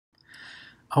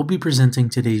I'll be presenting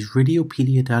today's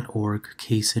Radiopedia.org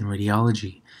case in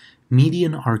radiology,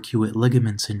 median arcuate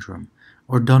ligament syndrome,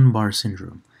 or Dunbar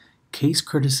syndrome. Case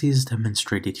courtesy is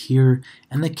demonstrated here,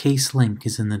 and the case link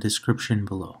is in the description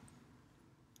below.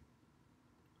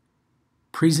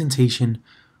 Presentation: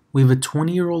 we have a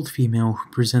 20-year-old female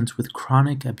who presents with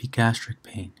chronic epigastric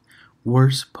pain,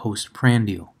 worse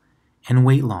postprandial, and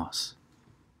weight loss.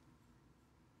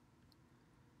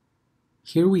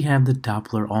 Here we have the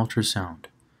Doppler ultrasound.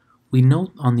 We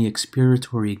note on the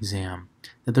expiratory exam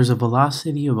that there's a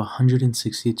velocity of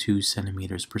 162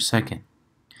 centimeters per second.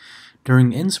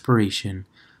 During inspiration,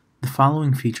 the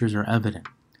following features are evident.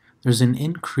 There's an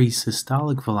increased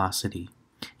systolic velocity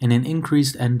and an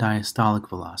increased end diastolic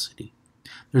velocity.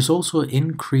 There's also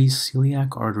increased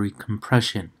celiac artery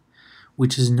compression,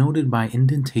 which is noted by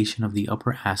indentation of the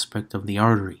upper aspect of the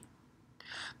artery.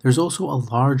 There's also a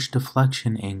large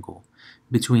deflection angle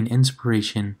between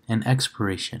inspiration and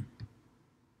expiration.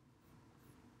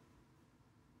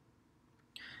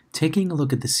 Taking a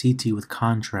look at the CT with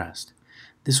contrast,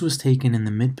 this was taken in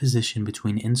the mid-position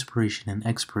between inspiration and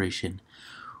expiration.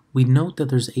 We note that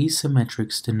there's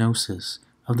asymmetric stenosis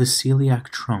of the celiac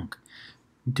trunk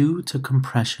due to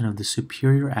compression of the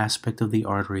superior aspect of the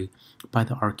artery by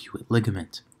the arcuate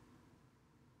ligament.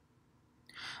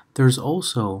 There's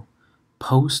also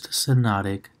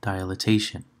post-stenotic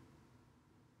dilatation.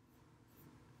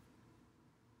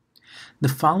 The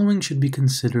following should be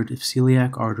considered if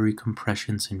celiac artery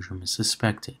compression syndrome is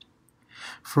suspected.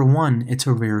 For one, it's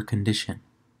a rare condition.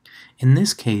 In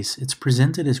this case, it's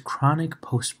presented as chronic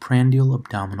postprandial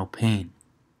abdominal pain.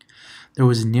 There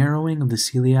was narrowing of the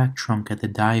celiac trunk at the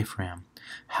diaphragm.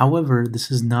 However,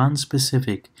 this is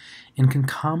nonspecific and can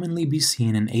commonly be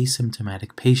seen in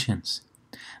asymptomatic patients.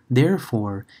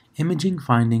 Therefore, imaging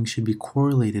findings should be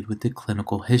correlated with the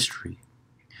clinical history.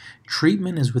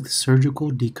 Treatment is with surgical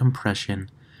decompression,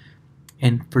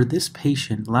 and for this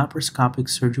patient, laparoscopic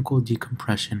surgical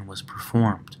decompression was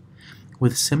performed,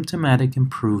 with symptomatic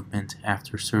improvement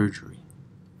after surgery.